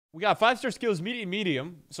We got 5-star skills, medium,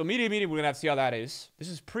 medium. So medium, medium, we're going to have to see how that is. This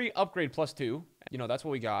is pre-upgrade +2. You know, that's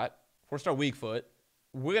what we got. 4-star weak foot.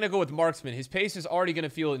 We're going to go with marksman. His pace is already going to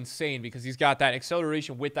feel insane because he's got that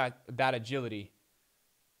acceleration with that agility.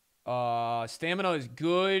 Stamina is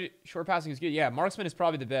good. Short passing is good. Yeah, marksman is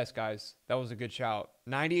probably the best, guys. That was a good shout.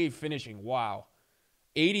 98 finishing. Wow.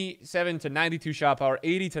 87 to 92 shot power.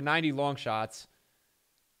 80 to 90 long shots.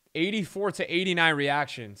 84 to 89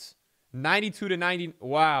 reactions. 92 to 90.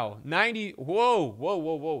 Wow. 90. Whoa, whoa,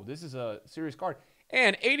 whoa, whoa. This is a serious card.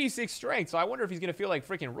 And 86 strength. So I wonder if he's going to feel like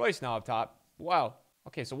freaking Royce now up top. Wow.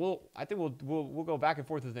 Okay, so I think we'll go back and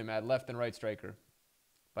forth with him at left and right striker.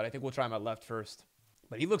 But I think we'll try him at left first.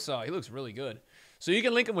 But he looks really good. So you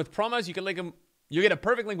can link him with Promas. You can link him. You get a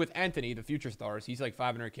perfect link with Anthony, the future stars. He's like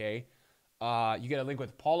 500K. You get a link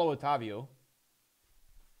with Paulo Otavio.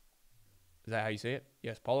 Is that how you say it?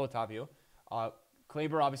 Yes, Paulo Otavio.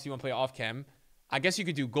 Kleber, obviously, you want to play off chem. I guess you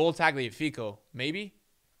could do Gold Tagliafico, maybe.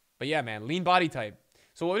 But yeah, man, lean body type.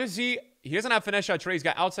 So what does he? He doesn't have finesse shot trait. He's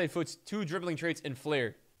got outside foots, 2 dribbling traits, and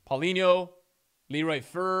flair. Paulinho, Leroy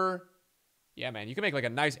Fer. Yeah, man, you can make like a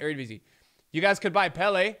nice Eredivisie. You guys could buy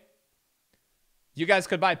Pele. You guys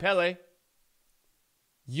could buy Pele.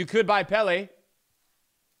 You could buy Pele.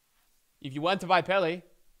 If you want to buy Pele, you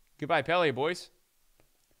could buy Pele, boys.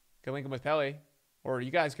 You can link him with Pele. Or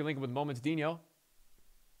you guys can link him with Moments Dino.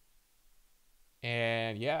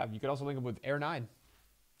 And yeah, you could also link him with Air 9.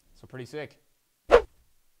 So pretty sick.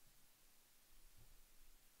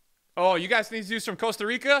 Oh, you guys think these dudes from Costa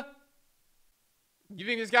Rica? You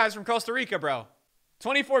think this guy's from Costa Rica, bro?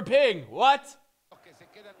 24 ping. What?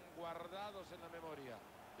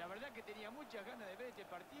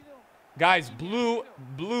 Guys, blue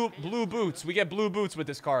boots. We get blue boots with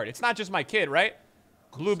this card. It's not just my kid, right?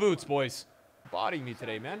 Blue boots, boys. Bodying me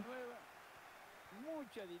today, man.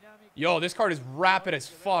 Yo, this card is rapid as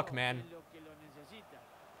fuck, man.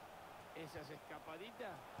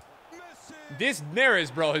 This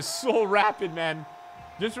Neres, bro, is so rapid, man.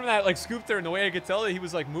 Just from that, like, scoop there and the way I could tell that he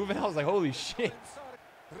was, like, moving, I was like, holy shit.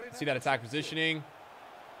 See that attack positioning.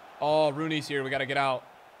 Oh, Rooney's here. We got to get out.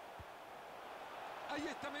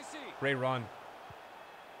 Great run.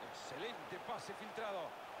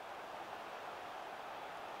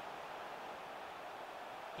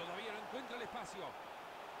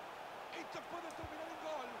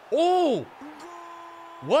 Oh!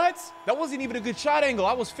 What? That wasn't even a good shot angle.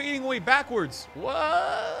 I was fading away backwards.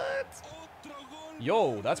 What?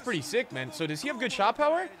 Yo, that's pretty sick, man. So does he have good shot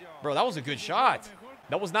power? Bro, that was a good shot.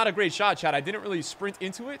 That was not a great shot, Chad. I didn't really sprint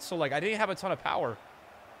into it, so like I didn't have a ton of power.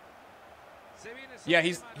 Yeah,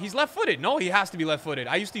 he's left-footed. No, he has to be left-footed.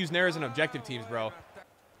 I used to use Neres in objective teams, bro.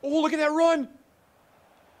 Oh, look at that run.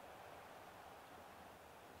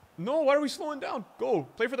 No, why are we slowing down? Go.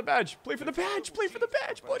 Play for the badge. Play for the badge. Play for the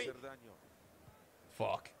badge, buddy.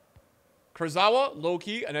 Fuck. Kurzawa,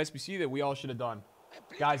 low-key, an SBC that we all should have done.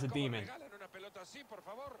 Guy's a demon.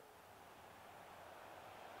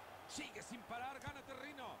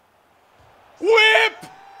 Whip!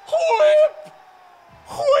 Whip!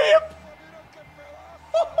 Whip!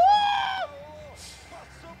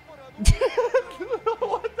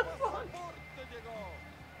 What the fuck?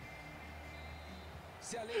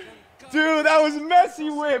 Dude, that was messy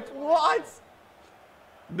whip. What?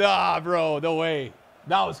 Nah, bro. No way.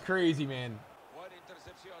 That was crazy, man.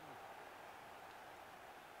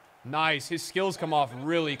 Nice. His skills come off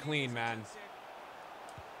really clean, man.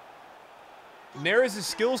 Neres'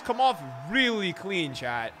 skills come off really clean,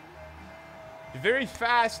 chat. Very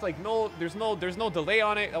fast. Like, there's no delay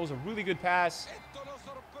on it. That was a really good pass.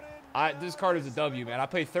 This card is a W, man. I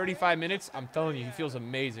played 35 minutes. I'm telling you, he feels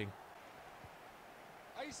amazing.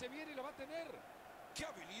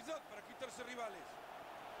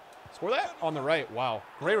 Score that on the right. Wow.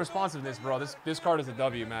 Great responsiveness, bro. This card is a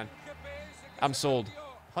W, man. I'm sold.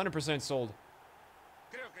 100% sold.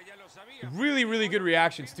 Really, really good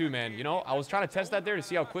reactions, too, man. You know, I was trying to test that there to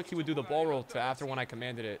see how quick he would do the ball roll to after when I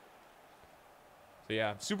commanded it. So,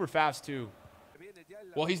 yeah, super fast, too.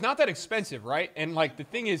 Well, he's not that expensive, right? And, like, the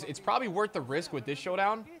thing is, it's probably worth the risk with this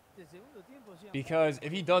showdown. Because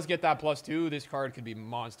if he does get that +2, this card could be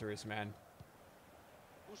monstrous, man.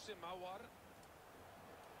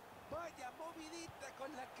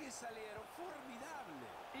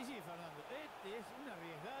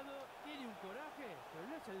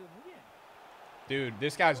 Dude,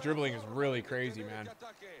 this guy's dribbling is really crazy, man.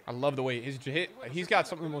 I love the way he's got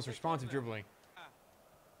some of the most responsive dribbling.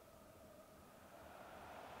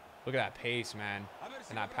 Look at that pace, man.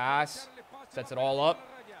 And that pass sets it all up.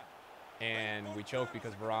 And we choke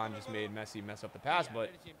because Varane just made Messi mess up the pass,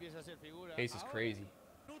 but pace is crazy.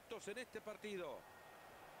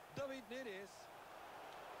 Neres.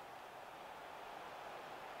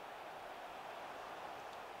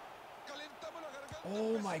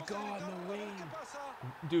 Oh my God, no way.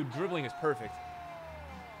 Dude, dribbling is perfect.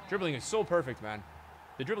 Dribbling is so perfect, man.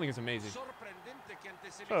 The dribbling is amazing.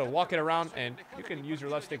 So walk it around, and you can use your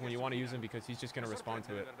left stick when you want to use him because he's just going to respond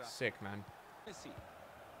to it. Sick, man.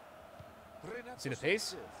 See the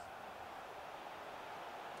pace?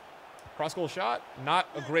 Cross goal shot? Not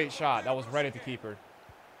a great shot. That was right at the keeper.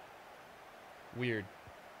 Weird.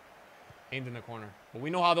 Aimed in the corner. But we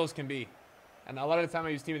know how those can be. And a lot of the time I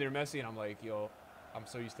use Team of the Year Messi, and I'm like, yo, I'm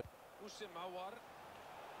so used to.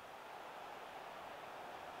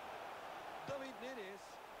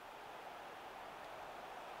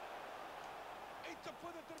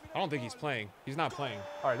 I don't think he's playing. He's not playing.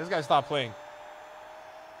 All right, this guy stopped playing.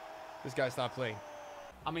 This guy stopped playing.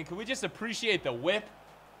 I mean, can we just appreciate the whip?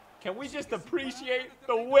 Can we just appreciate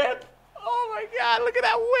the whip? Oh my God, look at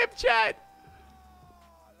that whip, chat.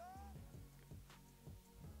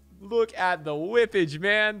 Look at the whippage,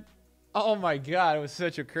 man. Oh my God, it was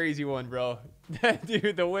such a crazy one, bro.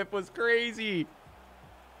 Dude, the whip was crazy.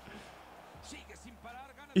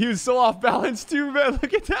 He was so off balance too, man.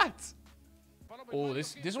 Look at that. Oh,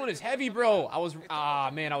 this one is heavy, bro. I was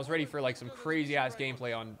ready for like some crazy ass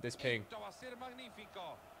gameplay on this ping.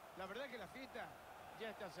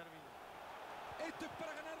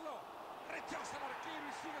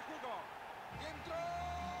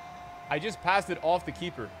 I just passed it off the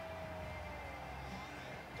keeper.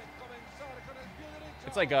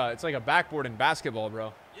 It's like a backboard in basketball,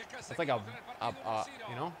 bro. It's like a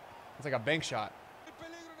you know, it's like a bank shot.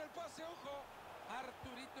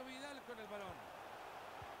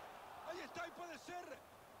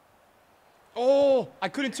 Oh, I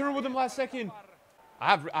couldn't turn with him last second.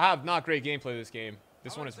 I have not great gameplay this game.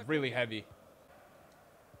 This one is really heavy.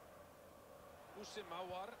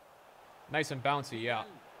 Nice and bouncy, yeah.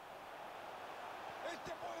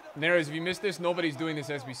 Neres, if you missed this, nobody's doing this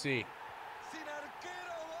SBC.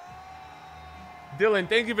 Dylan,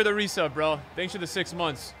 thank you for the resub, bro. Thanks for the 6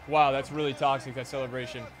 months. Wow, that's really toxic, that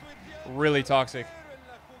celebration. Really toxic.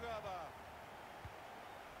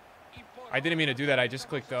 I didn't mean to do that. I just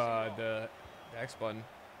clicked the X button.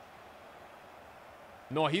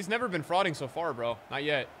 No, he's never been frauding so far, bro. Not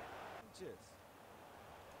yet.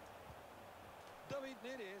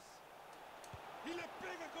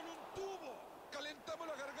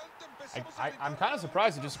 I'm kind of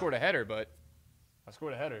surprised he just scored a header, but I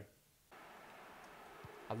scored a header.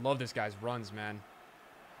 I love this guy's runs, man.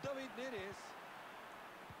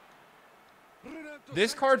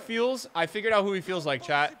 This card feels... I figured out who he feels like,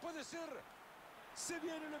 chat.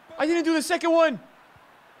 I didn't do the second one.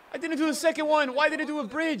 I didn't do the second one. Why did I do a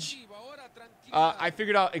bridge? I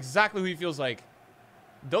figured out exactly who he feels like.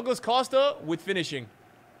 Douglas Costa with finishing.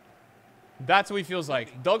 That's who he feels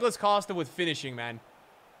like. Douglas Costa with finishing, man.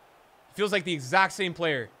 Feels like the exact same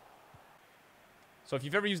player. So if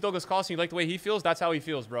you've ever used Douglas Costa and you like the way he feels, that's how he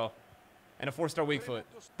feels, bro. And a 4-star weak foot.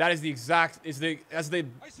 That is the exact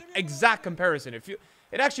exact comparison.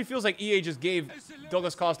 It actually feels like EA just gave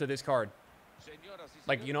Douglas Costa this card.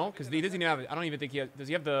 Like, you know, because he doesn't even have, I don't even think he has, does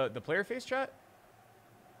he have the player face, chat?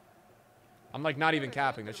 I'm like not even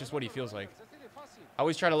capping. That's just what he feels like. I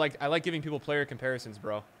always try to I like giving people player comparisons,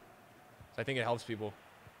 bro. So I think it helps people.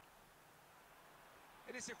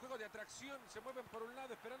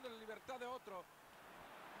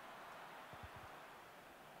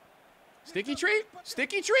 Sticky treat?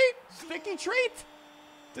 Sticky treat? Sticky treat?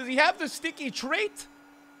 Does he have the sticky treat?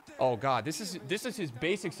 Oh God, this is his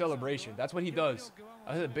basic celebration. That's what he does.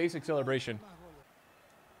 That's a basic celebration.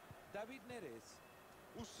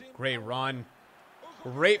 Great run.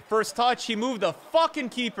 Great first touch. He moved the fucking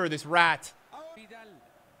keeper, this rat.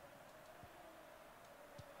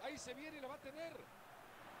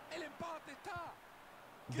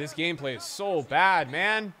 This gameplay is so bad,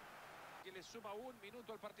 man.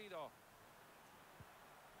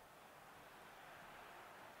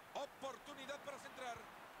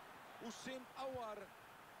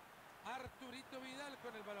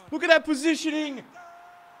 Look at that positioning.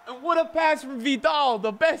 And what a pass from Vidal,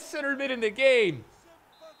 the best center mid in the game.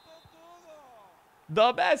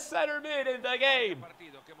 The best center mid in the game.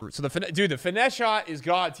 So the finesse shot is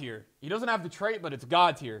God tier. He doesn't have the trait, but it's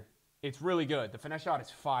God tier. It's really good. The finesse shot is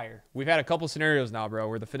fire. We've had a couple scenarios now, bro,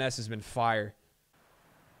 where the finesse has been fire.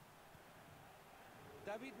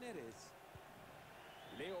 David Neres.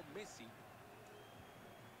 Leo Messi.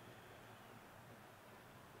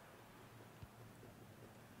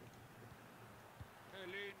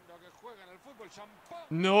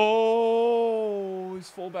 No, his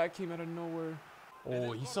fullback came out of nowhere.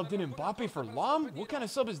 Oh, he subbed in Mbappe for Lam? What kind of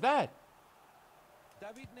sub is that?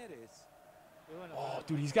 Oh,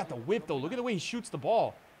 dude, he's got the whip, though. Look at the way he shoots the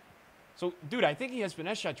ball. So, dude, I think he has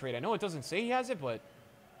finesse shot trade. I know it doesn't say he has it, but look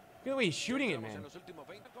at the way he's shooting it, man.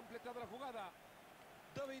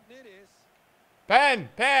 Pen.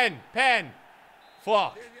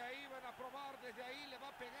 Fuck.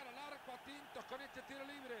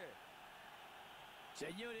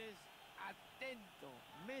 Señores, atento.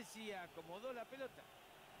 Messi acomodó la pelota.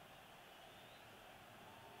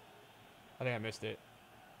 I think I missed it.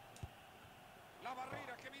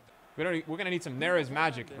 We're going to need some Neres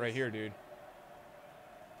magic right here, dude.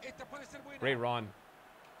 Great run.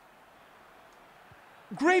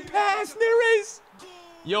 Great pass, Neres!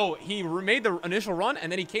 Yo, he made the initial run,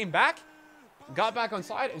 and then he came back, got back on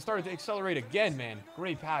side, and started to accelerate again, man.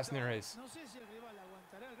 Great pass, Neres.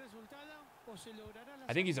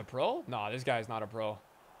 I think he's a pro? Nah, this guy's not a pro.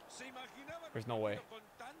 There's no way.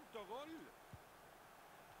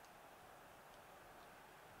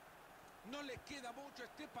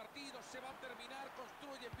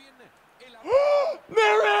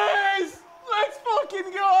 Neres! Let's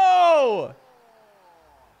fucking go!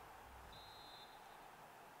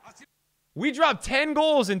 We dropped 10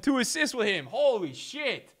 goals and 2 assists with him. Holy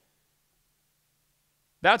shit.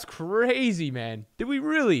 That's crazy, man. Did we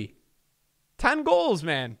really? 10 goals,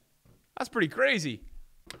 man. That's pretty crazy.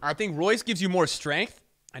 I think Royce gives you more strength,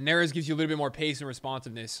 and Neres gives you a little bit more pace and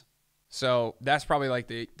responsiveness. So that's probably like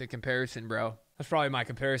the comparison, bro. That's probably my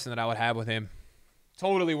comparison that I would have with him.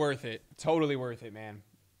 Totally worth it. Totally worth it, man.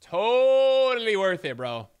 Totally worth it,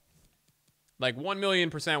 bro. Like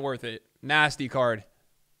 1,000,000% worth it. Nasty card.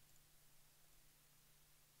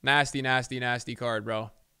 Nasty card, bro.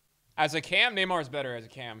 As a cam, Neymar's better as a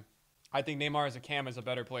cam. I think Neymar as a cam is a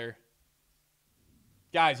better player.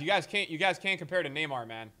 Guys, you guys can't compare to Neymar,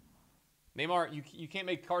 man. Neymar, you can't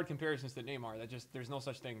make card comparisons to Neymar. There's no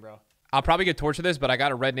such thing, bro. I'll probably get torched for this, but I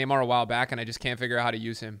got a red Neymar a while back, and I just can't figure out how to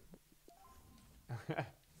use him.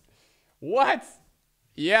 What?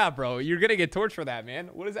 Yeah, bro. You're going to get torched for that, man.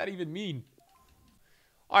 What does that even mean?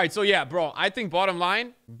 All right, so yeah, bro. I think bottom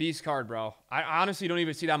line, beast card, bro. I honestly don't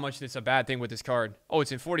even see that much that's a bad thing with this card. Oh,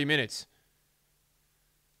 it's in 40 minutes.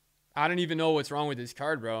 I don't even know what's wrong with this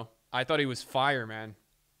card, bro. I thought he was fire, man.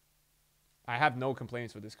 I have no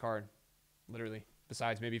complaints with this card. Literally.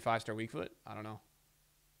 Besides maybe 5-star weak foot. I don't know.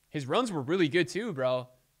 His runs were really good too, bro.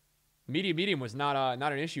 Medium was not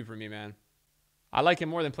an issue for me, man. I like him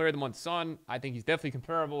more than Player of the Month Son. I think he's definitely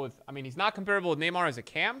comparable with... I mean, he's not comparable with Neymar as a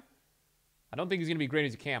cam. I don't think he's going to be great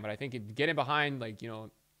as a cam, but I think getting behind, like, you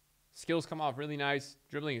know, skills come off really nice.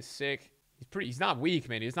 Dribbling is sick. He's not weak,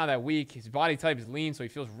 man. He's not that weak. His body type is lean, so he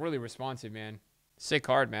feels really responsive, man. Sick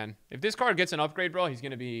card, man. If this card gets an upgrade, bro, he's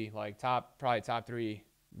going to be, like, probably top 3.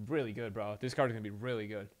 Really good, bro. This card is going to be really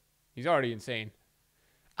good. He's already insane.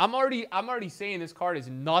 I'm already saying this card is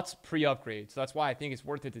nuts pre-upgrade, so that's why I think it's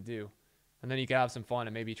worth it to do. And then you can have some fun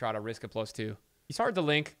and maybe try to risk a +2. He's hard to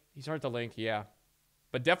link. Yeah.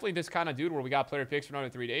 But definitely this kind of dude where we got player picks for another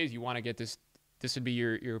 3 days, you want to get this. This would be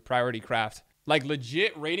your priority craft. Like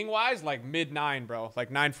legit rating-wise, like mid-9, bro. Like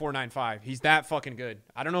 9.4, 9.5. He's that fucking good.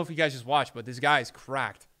 I don't know if you guys just watched, but this guy is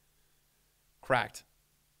cracked. Cracked.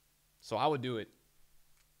 So I would do it.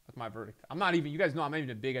 That's my verdict. I'm not even, you guys know I'm not even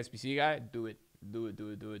a big SBC guy. Do it. Do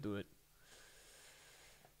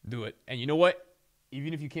it. And you know what?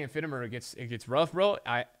 Even if you can't fit him or it gets rough, bro,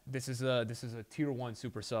 this is a tier 1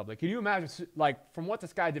 super sub. Like, can you imagine, like, from what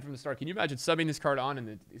this guy did from the start, can you imagine subbing this card on in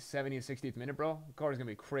the 70th, 60th minute, bro? The card is going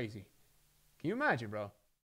to be crazy. Can you imagine, bro?